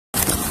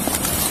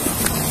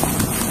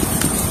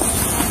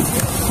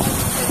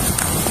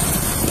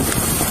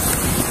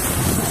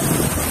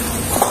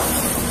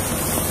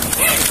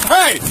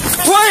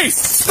Freeze!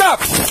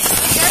 Stop!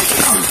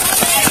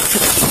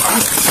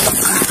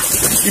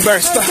 You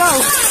better stop.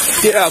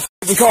 Get out of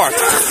the car.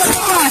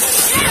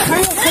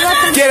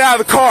 Get out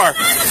of the car.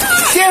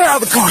 Get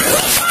out of the car.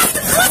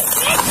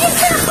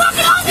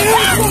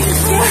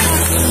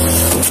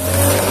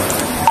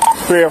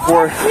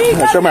 304.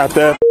 Show me out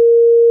there. 304.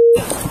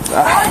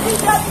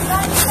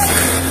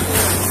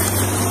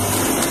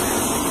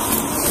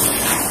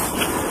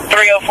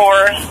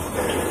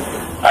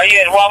 Are you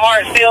at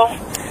Walmart still?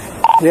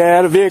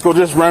 Yeah, the vehicle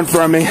just run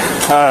from me.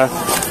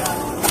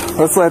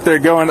 Looks like they're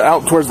going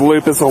out towards the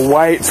loop. It's a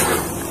white,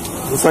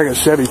 looks like a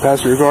Chevy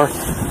passenger car.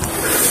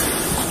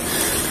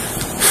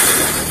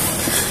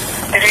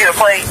 Did you get a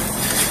plate?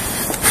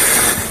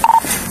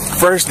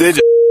 First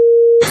digit.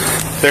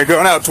 They're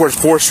going out towards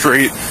 4th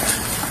Street.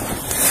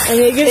 And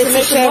it gives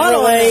a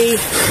Chevrolet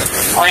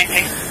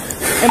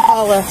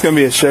Impala. It's going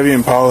to be a Chevy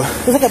Impala.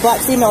 It's like a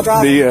black female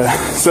driver. The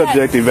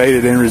subject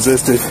evaded and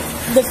resisted.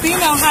 The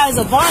female has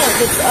a bonnet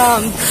that's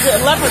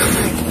leopard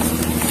print.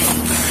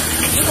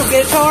 You can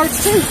get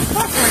charged too.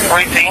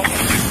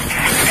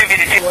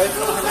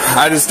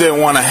 I just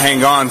didn't want to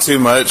hang on too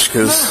much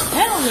because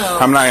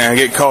I'm not going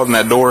to get called in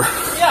that door.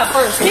 Yeah,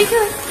 for a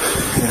speaker?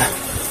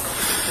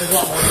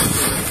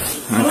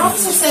 An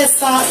officer says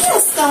stop,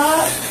 just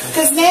stop.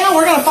 Because now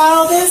we're going to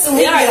file this and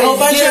we get a whole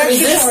bunch of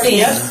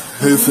resisting.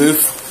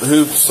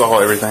 Who saw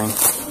everything?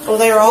 Well,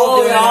 they were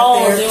all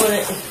doing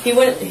it. He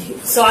went.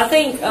 So I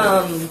think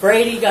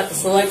Brady got the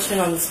selection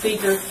on the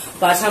speaker.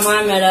 By the time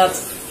I met up,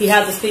 he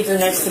had the speaker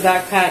next to the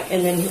backpack,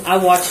 and then I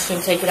watched him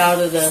take it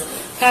out of the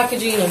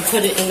packaging and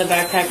put it in the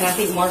backpack. And I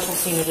think Marshall's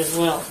seen it as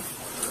well.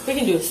 We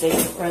can do a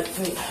statement, right?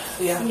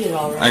 Yeah, we can get it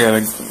all right. I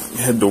gotta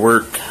head to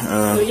work.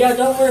 Yeah,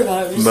 don't worry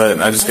about it.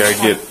 But I just gotta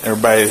get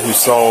everybody who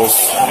saw's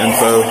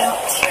info.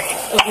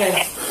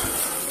 Okay.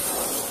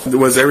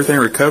 Was everything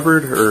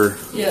recovered, or?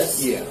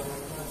 Yes. Yeah.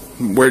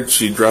 Where'd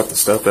she drop the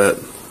stuff at?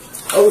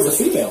 Oh, it was a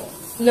female.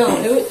 No,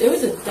 it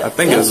was a. I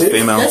think it was a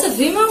female. That's a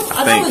female?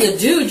 I thought it was a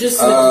dude. Just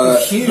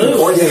huge.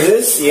 According to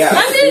this, yeah.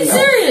 I'm being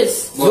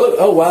serious. Look,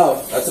 oh wow,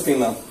 that's a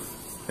female.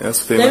 Yeah, that's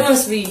a female. They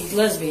must be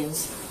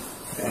lesbians.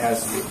 It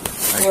has to be.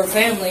 Or a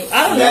family.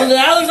 I don't know.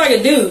 That looks like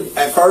a dude.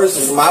 At first,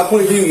 from my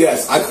point of view,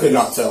 yes, I could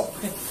not tell.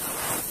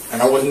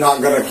 And I was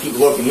not going to keep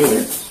looking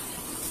either.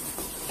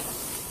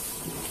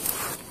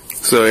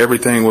 So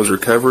everything was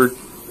recovered?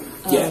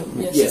 Yeah.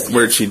 Yes.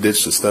 Where'd she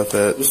ditch the stuff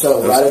at?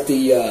 So right at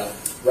the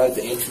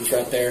entrance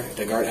right there,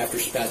 the guard after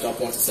she passed off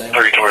once to say.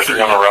 323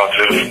 on the route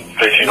to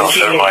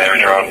 1507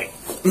 Miami Drive.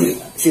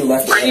 She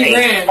left. She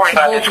ran. She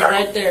bolted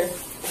right there.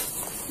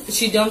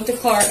 She dumped the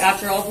cart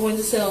after all points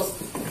of sales.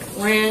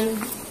 Ran.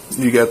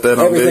 You got that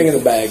on everything big? in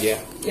the bag, yeah.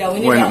 Yeah, we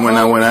need when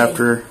I went thing.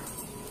 after her?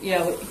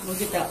 Yeah, we'll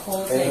get that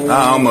whole thing.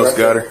 I almost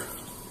got her.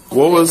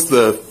 What was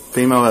the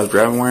female that was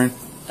driving wearing?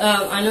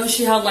 I know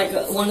she had like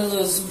one of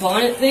those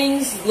bonnet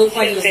things. Looked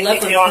like it was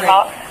leopard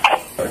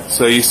print.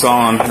 So you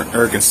saw on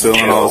her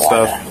concealing all the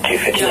stuff?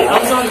 Yeah, I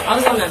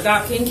was on that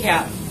back end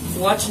cap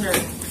watching her.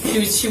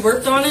 She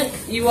worked on it.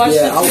 You watched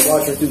it? Yeah, I was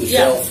watching her through the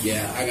shelf.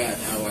 Yeah,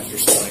 I watched her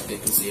select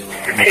it, conceal it.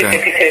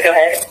 Okay. Go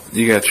ahead.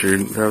 You got your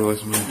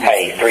driver's license?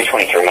 Hey,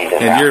 323.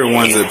 And you're the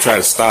ones that try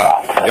to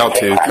stop. Y'all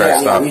two try to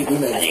stop. We made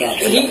her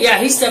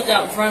stop. He stepped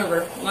out in front of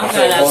her. My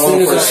bad.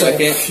 Hold on for a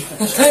second.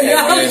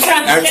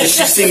 After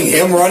she seen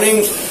him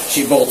running,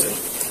 she bolted.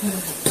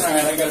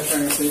 Alright, I got a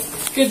turn receipt.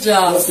 Good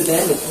job. What's the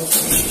damage?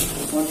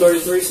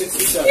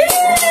 133.67.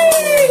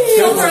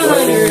 Yay! Over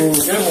 100.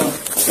 Good one.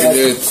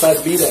 Class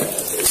B that.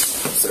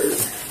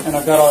 And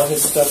I've got all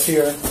his stuff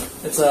here.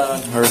 It's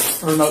a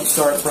remote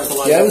start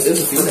breathalyzer. Yeah, it was a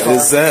female.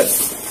 Is that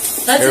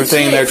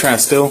everything they're trying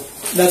to steal?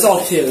 That's all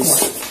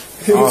his.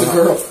 It was a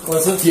girl.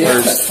 Was it?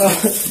 Yeah.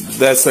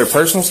 That's their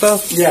personal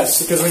stuff? Yes,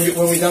 because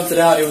when we dumped it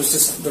out, it was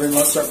just the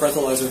remote start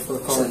breathalyzer for a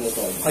car.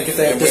 Like if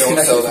they have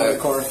disconnected from the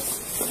car.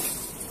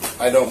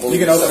 I don't believe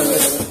you can open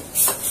it.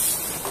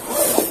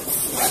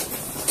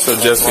 So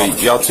Jessica,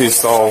 y'all two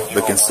saw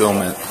the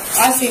concealment.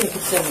 I seen the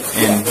concealment.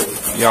 And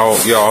y'all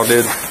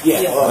did?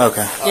 Yeah.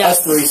 Okay. Yeah.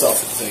 Us three saw it,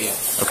 so yeah.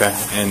 Okay.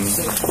 And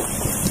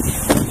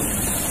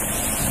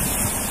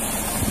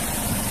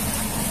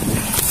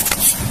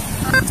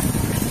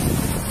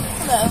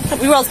Hello.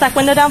 Will you roll the back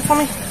window down for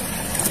me?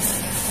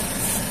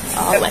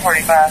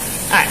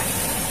 745. Alright.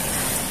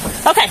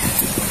 Okay.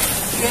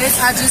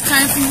 Yes, I just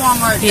came from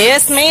Walmart.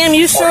 Yes, ma'am,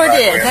 you sure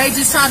did. They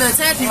just tried to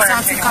attack me, so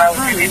I took off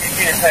running.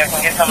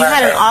 You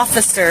had an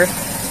officer.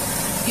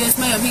 Yes,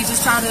 ma'am, he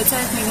just tried to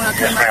attack me when I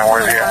came out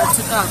the door. I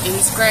took off and he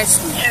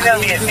scratched me. She's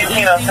going to be at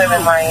 1507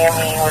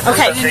 Miami.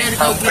 Okay.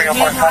 Oh,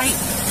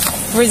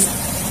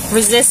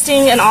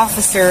 Resisting an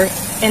officer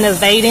and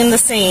evading the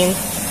scene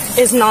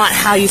is not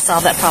how you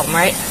solve that problem,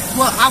 right?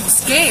 Well, I was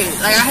scared.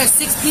 Like, I had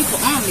 6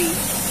 people on me.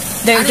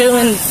 They're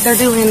doing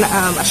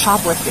a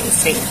shoplifting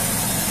scene.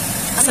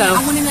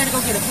 I went in there to go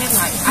get a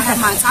headlight. I have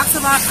my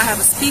Intoxibot, I have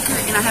a speaker,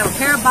 and I have a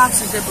pair of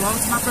boxers that belong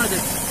to my brother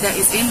that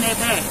is in that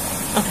bag.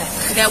 Okay.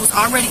 That was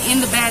already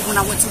in the bag when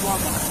I went to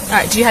Walmart. All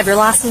right. Do you have your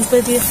license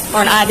with you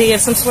or an ID of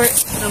some sort?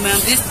 No, ma'am.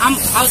 I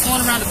was going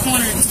around the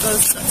corner to go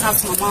talk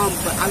to my mom,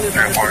 but I live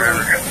right up the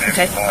road.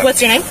 Okay. What's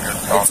your name?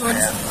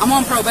 I'm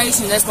on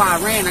probation. That's why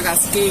I ran. I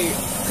got scared.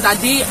 Because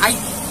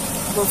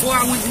before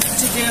I went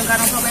to jail and got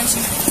on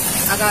probation,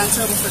 I got in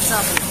trouble for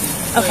shoplifting.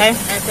 Okay.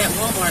 At that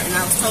Walmart, and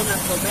I was told not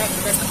to go back,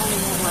 but that's the only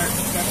Walmart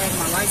that had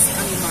my license.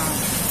 I mean, my...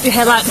 You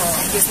had like...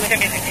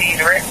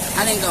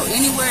 I didn't go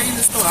anywhere in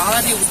the store. All I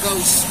did was go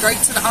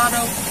straight to the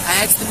auto.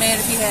 I asked the man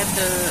if he had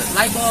the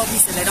light bulb. He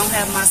said they don't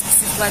have my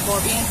specific light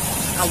bulb in.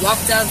 I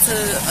walked out to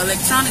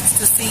electronics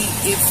to see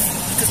if...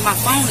 Because my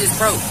phone is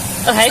broke.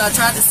 Okay. So I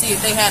tried to see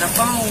if they had a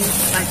phone,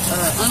 like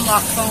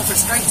unlocked phone for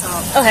Straight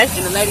Talk. Okay.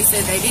 And the lady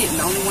said they didn't.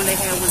 The only one they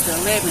had was the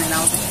 11, and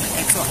I was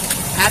like,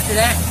 after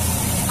that,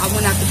 I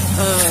went out the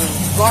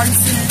garden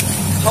center.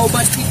 A whole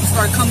bunch of people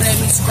started coming at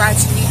me,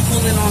 scratching me,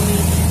 pulling on me,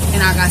 and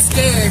I got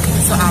scared,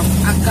 so I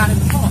got in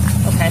the car.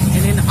 Okay.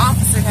 And then the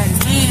officer had his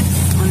hand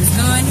on his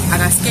gun.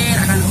 I got scared.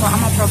 I got in the car.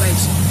 I'm on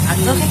probation.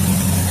 Okay.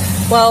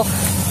 Well,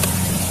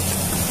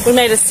 we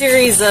made a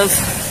series of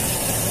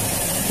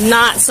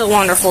not so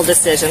wonderful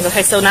decisions.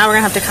 Okay, so now we're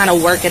gonna have to kind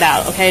of work it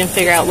out, okay, and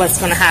figure out what's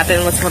gonna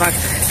happen, what's going on.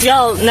 Do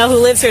y'all know who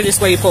lives here?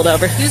 Just where you pulled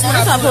over? Here's where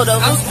I pulled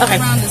over. I was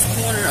going around this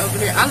corner over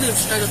here. I live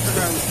straight up the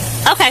road.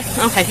 Okay,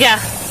 yeah.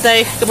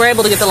 They were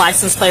able to get the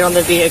license plate on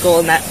the vehicle,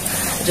 and that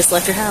just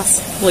left your house.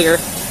 Well, your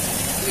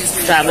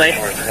driveway. He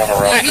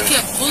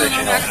kept pulling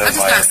on me. I just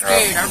got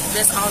scared.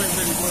 That's all it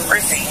really was.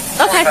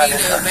 Okay. I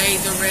didn't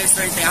evade the arrest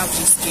or anything. I was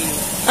just scared.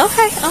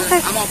 Okay.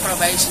 I'm on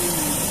probation.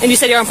 And you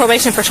said you're on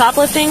probation for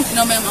shoplifting?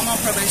 No, ma'am. I'm on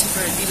probation for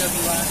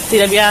DWI.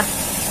 DWI?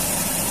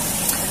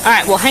 All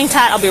right, well, hang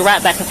tight. I'll be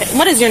right back. Okay.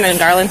 What is your name,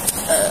 darling?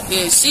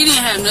 Yeah, she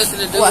didn't have nothing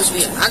to do with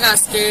it. I got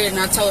scared, and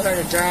I told her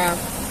to drive.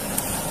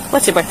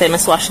 What's your birthday,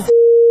 Miss Washington?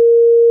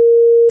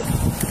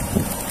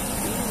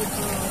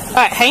 All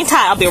right, hang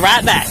tight. I'll be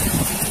right back.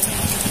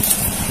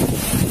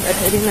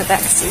 Redhead in the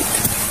back seat.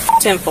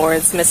 10-4.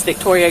 It's Miss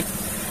Victoria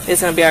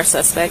is going to be our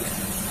suspect.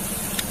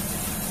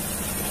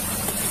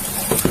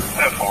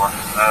 10-4.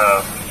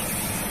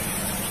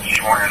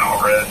 She's wearing all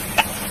red.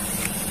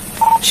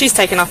 She's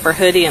taken off her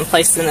hoodie and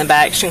placed it in the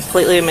back. She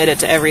completely admitted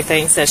to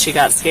everything, says she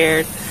got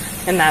scared,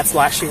 and that's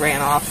why she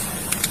ran off.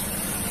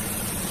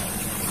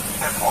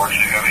 10-4,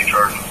 she's going to be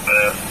charged with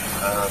theft,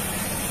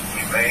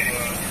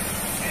 evading,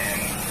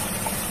 and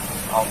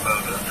also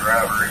the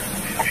driver is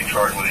going to be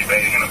charged with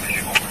evading in a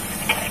vehicle.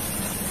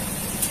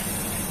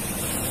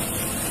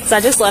 So I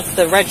just left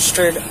the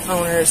registered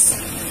owner's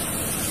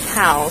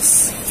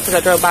house because I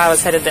drove by. I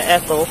was headed to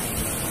Ethel,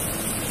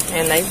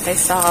 and they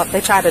stopped.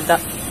 They tried to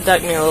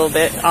duck me a little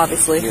bit,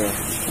 obviously,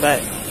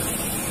 but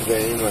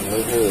they even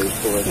live here. They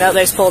just pulled no,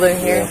 they just pulled in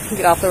here,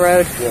 get off the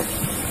road,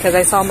 because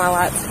they saw my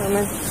lights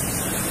coming.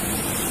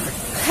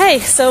 Hey,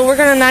 so we're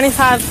going to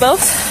 95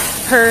 both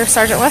per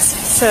Sergeant West.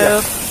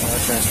 So,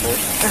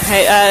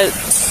 okay,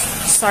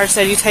 Sarge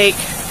said you take,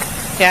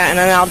 and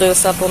then I'll do a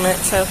supplement.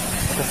 So,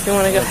 if you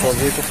want to go ahead.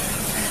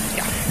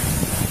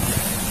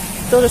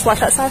 Bill, just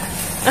watch outside.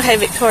 Okay,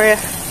 Victoria.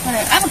 All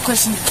right, I have a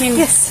question.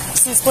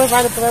 Since we're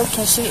right up the road,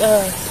 can she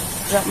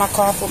drop my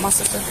car off with my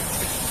sister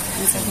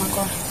and take my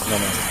car?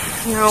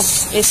 No.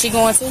 Is she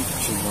going to?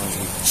 She's going to.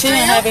 She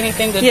didn't have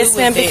anything to do with it. Yes,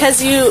 ma'am,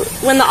 because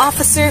when the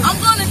officer... I'm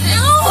going to do it.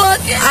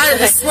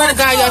 I swear to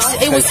God, y'all,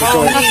 it was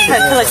all me.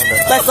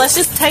 Let's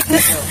just take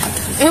this.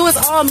 It was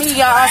all me,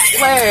 y'all, I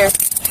swear.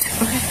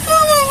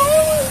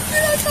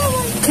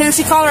 Can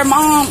she call her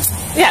mom?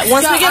 Yeah,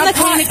 once we get in the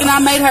car. And I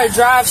made her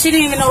drive. She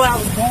didn't even know what I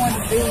was going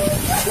to do.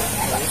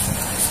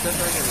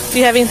 Do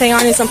you have anything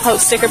on you? Some poke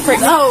sticker prick?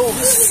 No,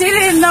 she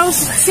didn't know.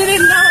 She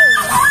didn't know.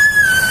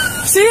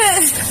 She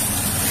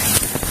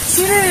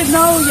didn't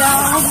know,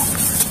 y'all.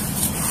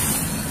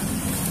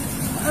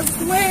 I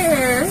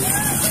swear.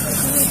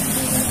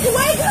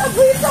 Wake up,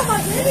 please,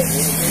 somebody.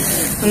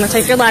 I'm going to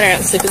take your lighter out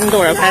and stick it in the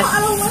door, okay? No, I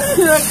don't want to.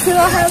 Could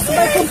I have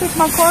somebody come pick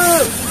my car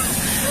up?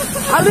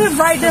 I live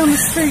right down the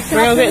street.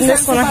 We're going to get in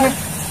this one right here.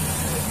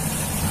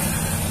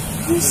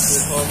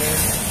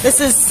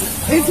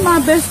 It's my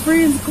best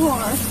friend's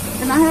car,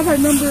 and I have her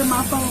number in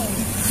my phone.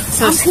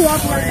 So I'm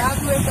cooperating.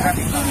 I've lived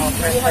everything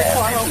to get her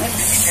car home. And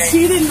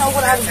she didn't know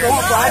what I was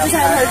going for. I just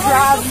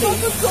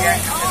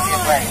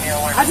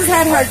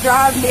had her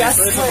drive me. I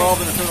swear.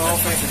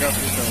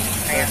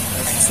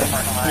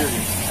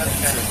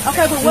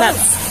 Okay, but what?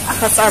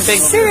 That's our big...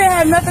 She didn't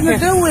have nothing to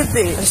do with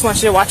it. I just want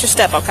you to watch your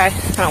step, okay? I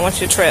don't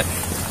want you to trip.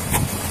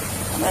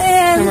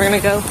 Man. And we're going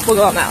to go... We'll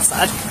go on the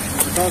outside.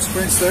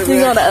 You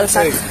go on the other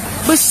side.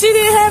 But she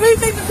didn't have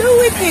anything to do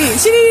with it.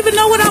 She didn't even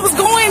know what I was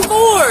going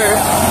for.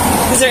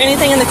 Is there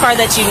anything in the car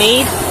that you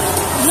need?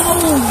 No.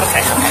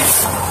 Okay.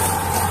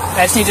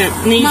 I just need to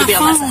be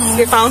on my side.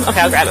 Your phone?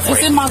 Okay, I'll grab it for you.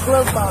 It's in my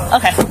glove box.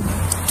 Okay.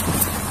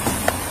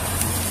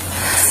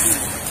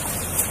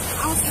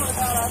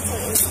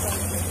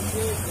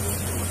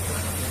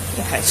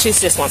 Okay, she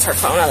just wants her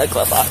phone out of the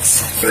glove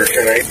box.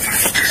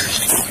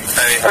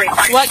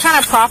 What kind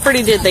of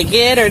property did they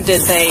get, or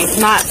did they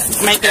not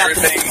make it up?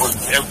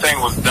 Everything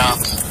was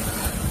dumped.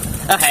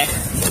 Okay.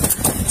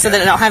 So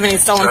they don't have any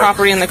stolen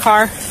property in the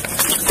car? No,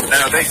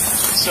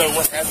 so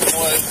what happened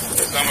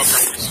was, I'm a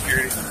from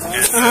security,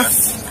 and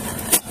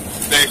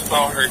they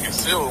saw her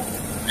conceal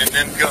and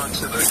then go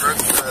into the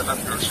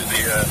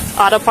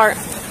auto part?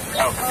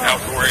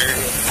 Outdoor area.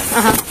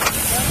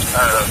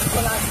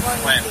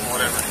 Plant,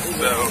 whatever.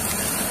 So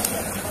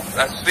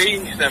I see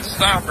them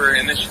stop her,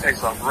 and then she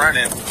takes off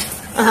running.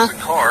 There's a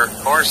car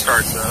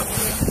starts up,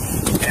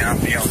 and I'm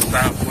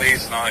stop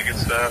police and all that good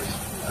stuff.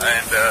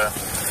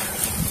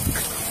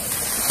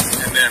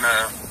 And then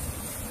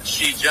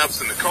she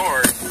jumps in the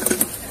car,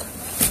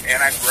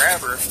 and I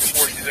grab her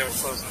before she's able to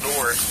close the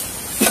door.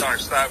 Tell her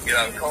to stop, get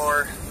out of the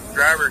car.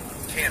 Driver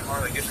can't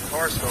hardly get the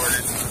car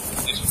started.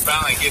 And she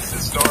finally gets it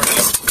started,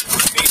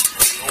 sneaks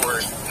the door,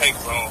 and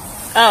takes off.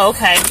 Oh,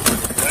 okay.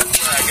 That's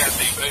where I got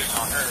the evasion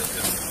on her.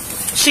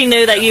 She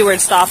knew that you were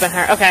stopping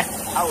her. Okay.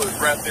 I was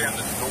right there in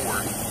the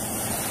door.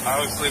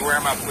 Obviously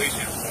wearing my police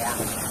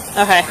uniform.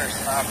 Okay.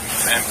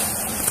 And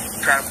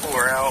trying to pull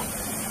her out.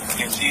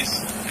 And she's,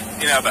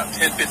 about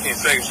 10-15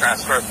 seconds trying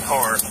to start the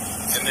car.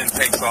 And then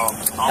takes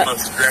off,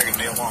 almost dragging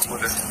me along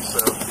with her. So.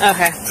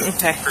 Okay.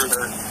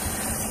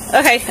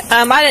 Okay.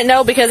 I didn't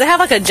know because they have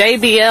like a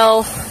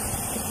JBL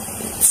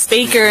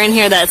speaker in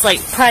here that's like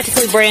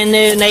practically brand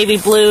new, navy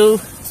blue,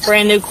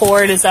 brand new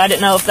cord. So I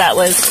didn't know if that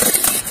was.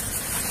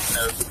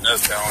 No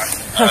telling.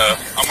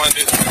 I'm going to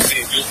do some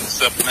just to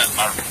supplement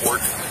my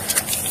report.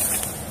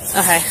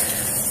 Okay.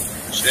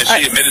 And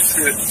she admitted to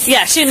it?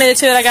 Yeah, she admitted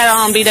to it. I got it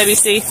on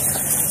BWC.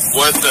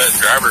 What the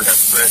driver had to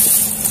say?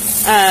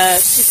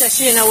 She said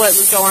she didn't know what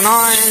was going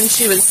on.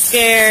 She was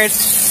scared.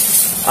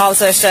 All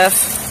this other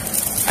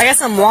stuff. I got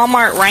some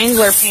Walmart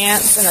Wrangler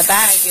pants in a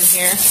bag in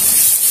here.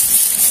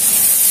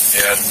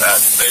 Yeah,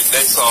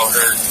 they saw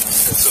her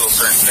conceal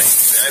certain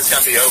things. And it's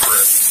going to be over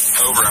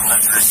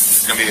 100.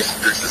 It's going to be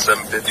 100 to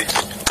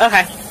 750.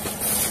 Okay.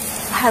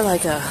 I had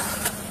like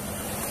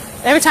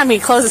every time he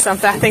closes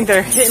something, I think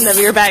they're hitting the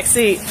rear back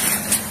seat.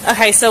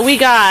 Okay, so we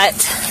got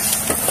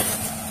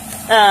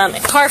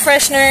car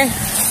freshener,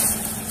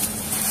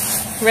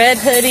 red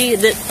hoodie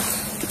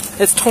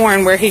that's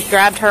torn where he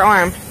grabbed her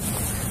arm.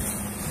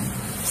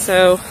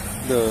 So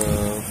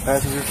the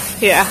passenger?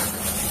 Yeah.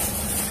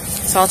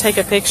 So I'll take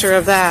a picture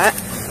of that.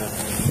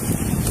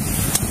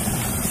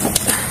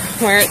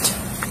 Wear it.